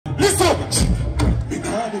Listen.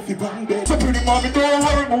 So pretty mommy, don't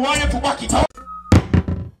worry, but why you to back it up?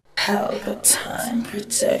 Pelpa time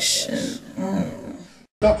protection.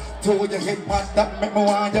 Throw your head past that, make me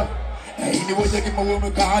want you. Anyway, you give me one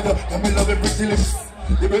with God. Let me love your pretty lips.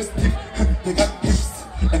 The best tip, they got hips.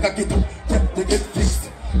 Like I get up, they get fixed.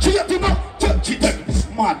 She up to know, she them.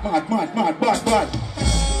 Mad.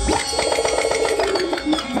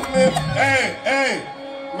 Hey,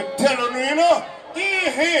 me telling you, you know.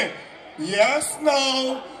 Here. Yes,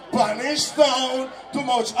 no. Punish down. Too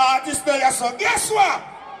much artist there, so guess what?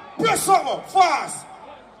 Press something fast.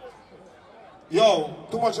 Yo,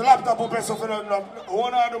 too much laptop open so for no. I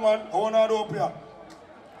wanna do man, I wanna do up here.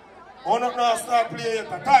 I wanna now start playing at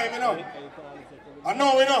the time, you know. I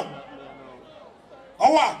know, you know.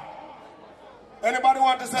 Oh what? Anybody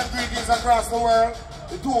want to send greetings across the world?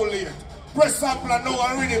 It's too late. Press sample and know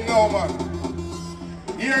and read him now, man.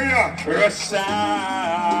 Here you are. Russia.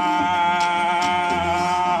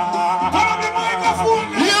 Have the microphone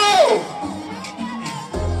now. Yo!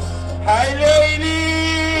 Hi, ladies.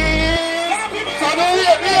 So now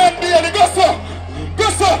here, go sir.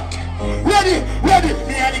 Ready.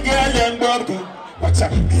 Me and the girl and bubble. Watch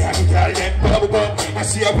out, me and the girl and bubble. I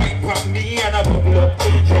see a wine from me and a bubble up.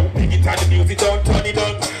 Yo, big it and the music don't turn it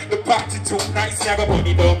on. The party too nice, I got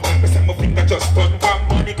money down. I say my finger just turn one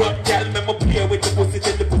money gun. Girl, me play with the pussy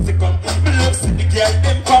till the pussy come. Me love see the girl,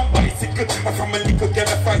 them from bicycle. I from a little girl,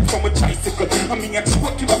 I fight from a tricycle. I mean, I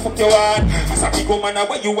choke you, I fuck your heart. As I be go man,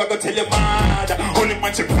 what you are gonna tell your mother. Only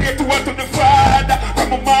man should pray to one to the father.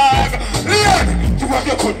 From a mother, Lord, you have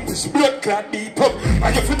your goodness, blood clot deep up.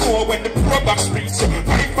 And you know when the program speaks,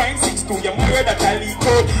 5.62, you're married at a leak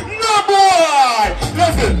code. No boy!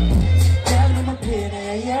 Listen!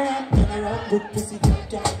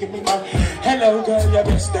 Hello girl, your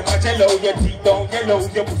best them a jello, your teeth down yellow,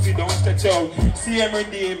 your pussy don't stretch out. See him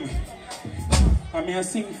redeem. I mean I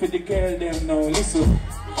sing for the girl them now, listen.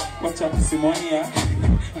 Watch out pussy money yeah.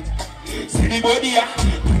 See the body yeah.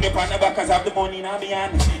 Bring up on the back cause I have the money in my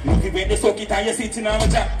hand. Love it when they suck it and you sit in on my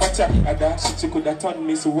jack. Watch out, and that shit you could have turned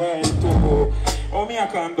me so well too. Oh me I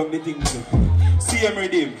calm down the things. See him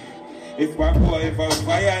redeem. If my boy ever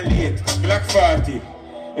violate Black 40.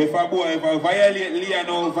 If a boy ever violate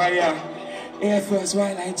Leon via Air Force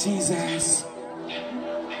white like Jesus.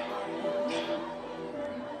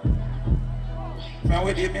 Now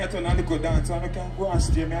with you, I turn on the go dance and I can go and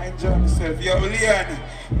stay, I enjoy myself. Yo, Leon,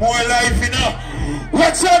 more life, you know.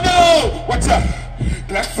 Watch out now! Watch out!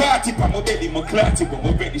 Black 40, pa my belly, my clatty, but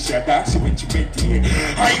my belly shot that she when she went here.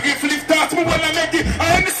 I give lift that, me when I make it.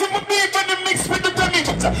 I understand my beef and the mix with the gummy.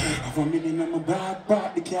 Watch out! Have a million on my back,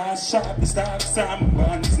 but the car shop, the stop, some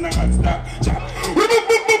buns, not stop, chop.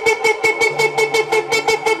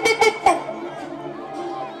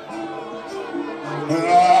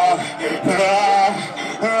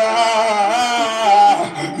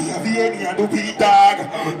 Me have the any and the beat dog.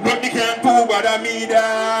 Nothing can do but I me da.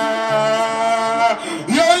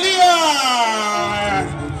 Yo Leon,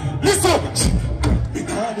 listen. Me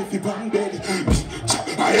call if you bang belly.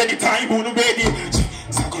 Anytime on the belly.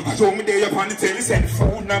 I told me there upon the telly, send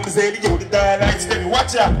phone number, say yo the dialects. Tell me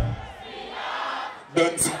watch ya.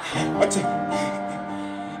 Don't watch ya.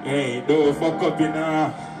 Hey, don't fuck up in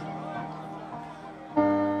now.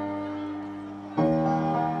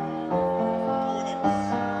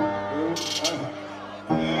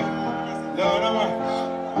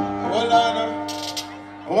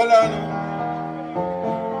 Hold on.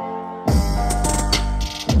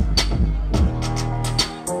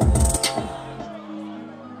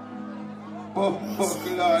 Fuck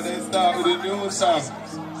Lord, they start with the new song.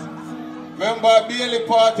 Remember Bailey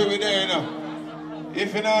party with there, you know.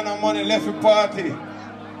 If you don't have no money, left your party.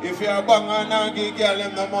 If you're a banger and give girl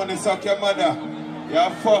them no money, suck your mother. You're a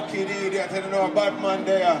fucking idiot, you know, bad man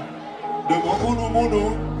there. The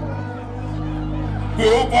munu. We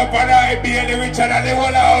hope up and I be any richer than the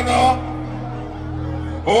whole out now.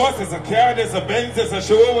 Oh, there's a car, there's a Benz, there's a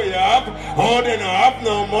show where you have. Oh, they don't have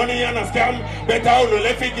no money and a scam. Better on the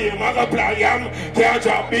left game, I got play yam. Can't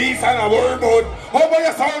drop beats and a word about. How about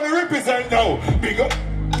you sound the represent now? Big up,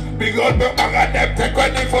 but I got them take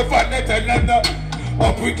on it for fun, and then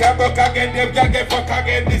up we can work again, them can get fuck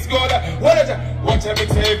again, this go there. What is it? Watch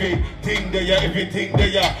everything there, everything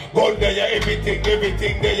there. Gold there, everything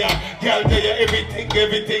there. Girl there, everything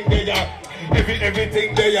there.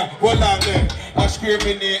 Everything there. Hold on there. I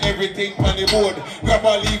screaming there, everything on the board. Grab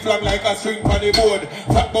a leaf long like a string on the board.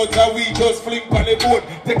 Fat buds and we just fling on the board.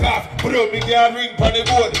 Take off, bro, me girl ring on the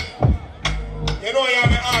board. You know I'm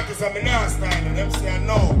an artist, I'm a nice style, and them say I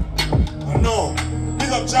know. Big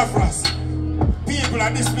up JAH FRASS. People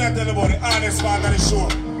are this me I tell about the honest part of the show.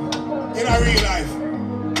 In a real life.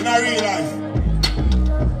 In a real life.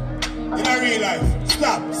 In a real life.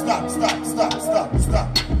 Stop, stop, stop, stop, stop,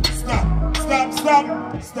 stop, stop, stop,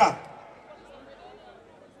 stop, stop.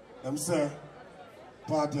 Them say,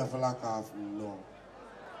 party of a lack of no.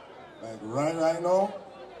 Like right now?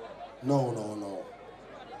 No.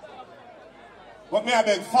 But may I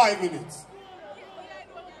beg 5 minutes?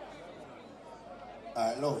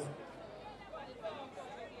 Alright, love it.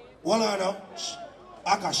 Well, I know.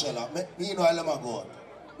 Akashela, me know I let my go.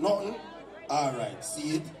 Nothing? Alright,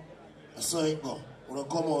 see it? I saw it go. We're gonna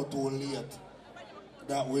come out too late.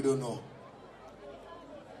 That we don't know.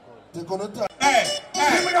 Take on the time. Hey!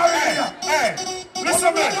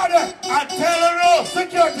 Listen, man. I tell you,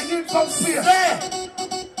 security need some space.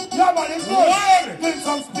 Yeah, man, it's good. Need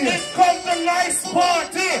some space. It comes a nice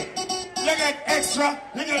party. You get extra,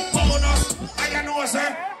 you get bonus. And you know,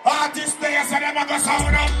 sir, artists there, so them are going to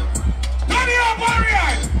sound up. Turn it up,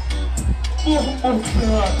 alright.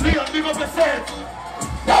 Leon, big up yourself.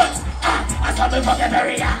 Don't, I saw me fucking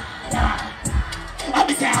very I'll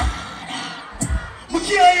be sad. We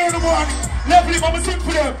can't hear in the morning. Level him, I'm sing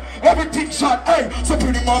for them. Everything shot, hey. So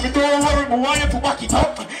pretty mommy, don't worry, I want you to back it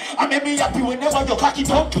up. I make me happy whenever you cock it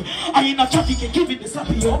up. I ain't a traffic and give it the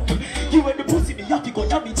slappy up. You and the pussy, the happy go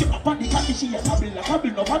down me chip up on the cocky, she a sabble, like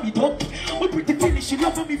habble, no habit up. We pretty finish, she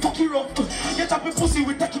love me fuck it up. You tap me pussy,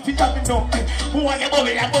 we take it fit up me now. Who want you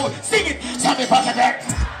bubble, like bubble, sing it, stop me back again.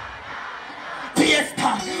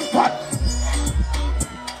 Fiesta, what?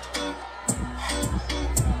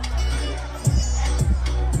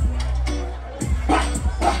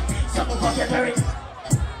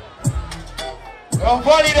 Oh,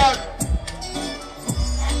 volley that.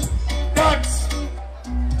 Dance.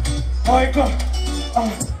 My God.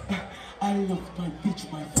 I love my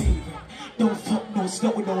bitch, my favorite. Don't fuck no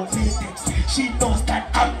slow with no latex. She knows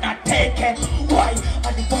that I'm not taken. Why?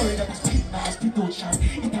 I'm the worry that I spit my spit don't shine.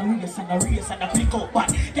 It's a race and a flick out,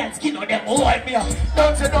 but that skin on them hold me up.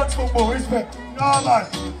 Don't say don't for more respect. No man.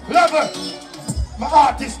 Level. My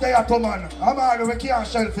artist there at man. I'm on we can't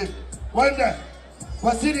shelf it. When there?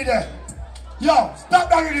 What city there? Yo, stop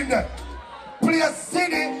that in there. Play a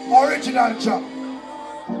city original track.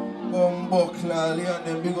 Buckler, and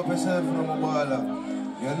then big up yourself from a baller.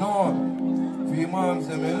 You know, for your moms,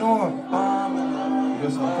 them, you know.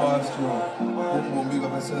 Just a pass through. Boom, big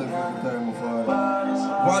up yourself every time of father.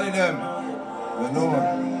 Volley them, you know.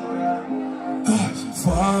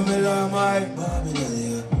 Formula, my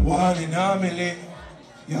one in a million.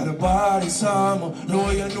 You're the body, Sam.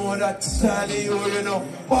 No, you know that style, you know.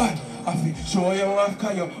 What? I feel show you off,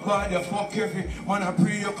 cause your body fuck every man I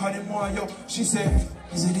pray you call him more, yo. She said,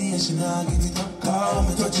 is it the she not get it up? Come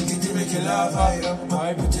and touch it, it make you laugh.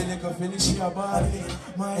 My pretty little finish your body.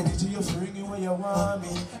 My DJ, you bring you where you want me.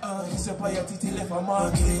 Kiss up on your titty left a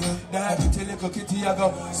market. That pretty little kitty, I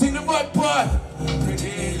go sing the butt part.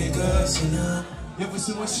 Pretty little sinner. You ever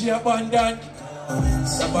see what she abandoned?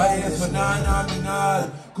 Somebody that's phenomenal.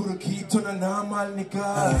 Couldn't keep to the normal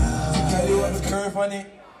nigga. Think you have a curve on it.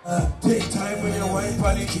 Take time when you wipe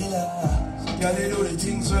on it. Girl, you do the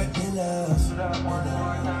things right.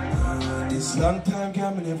 This long time,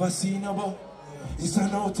 girl, me never seen about. It's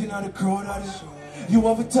an out in the crowd on it. You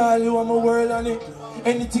have a tile, you have a world on it.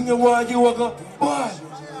 Anything you want, you will go. Boy!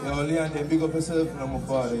 Yo, Leon, then big up yourself and I'm a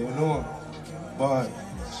father, you know. Boy.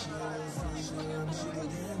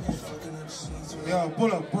 Yo,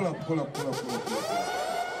 pull up. Pull up.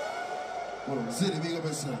 See the big up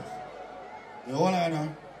yourself. You hold on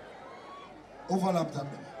now. Over laptop.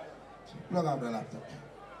 Plug out the laptop.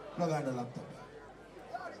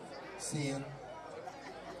 See it.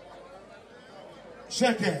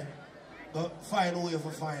 Check it. But find a way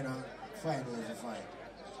for find.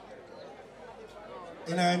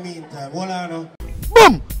 In the meantime, hold on now.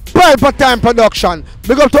 Boom! Pelpa Time production.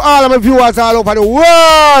 Big up to all of my viewers all over the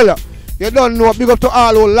world. You don't know, big up to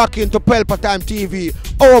all who lock into Pelpa Time TV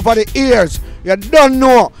over the years. You don't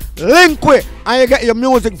know, link with and you get your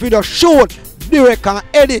music video shoot, direct and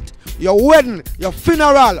edit, your wedding, your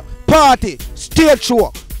funeral, party, stage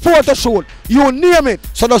show, photo shoot, you name it.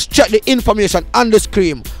 So just check the information on the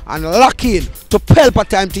screen and lock in to Pelpa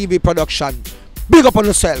Time TV production. Big up on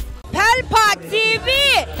yourself. Pelpa TV!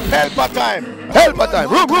 Pelpa Time!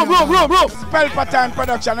 Room! Pelpa Time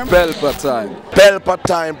production. Pelpa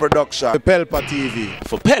Time production. Pelpa TV.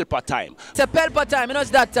 For Pelpa Time. It's a Pelpa Time, you know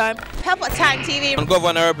it's that time. Pelpa Time TV. I'm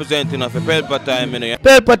governor representing for Pelpa Time, you know.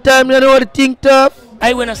 Pelpa Time, you know what the thing tough?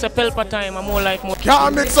 I when I say Pelpa Time, I'm more like more.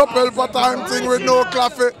 Can't mix up Pelpa Time thing with no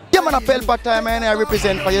coffee. Yeah, man, a Pelpa time, and I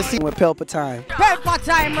represent for you. See, with Pelpa time. Pelpa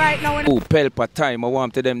time right now. Oh, Pelpa time. I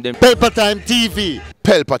want to them. Pelpa Time TV.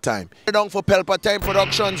 Pelpa Time. down for Pelpa Time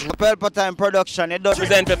Productions. Pelpa time production. It does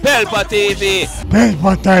Present for Pelpa TV.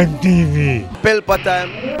 Pelpa Time TV. Pelpa Time.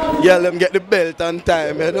 Yeah, let them get the belt on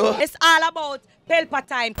time, you know. It's all about Pelpa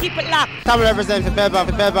time. Keep it locked. Come represent for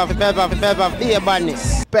Pelpa, be a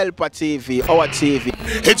badness. Pelpa TV, our TV.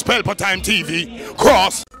 It's Pelpa Time TV.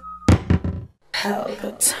 Cross.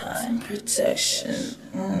 Pelpa time protection.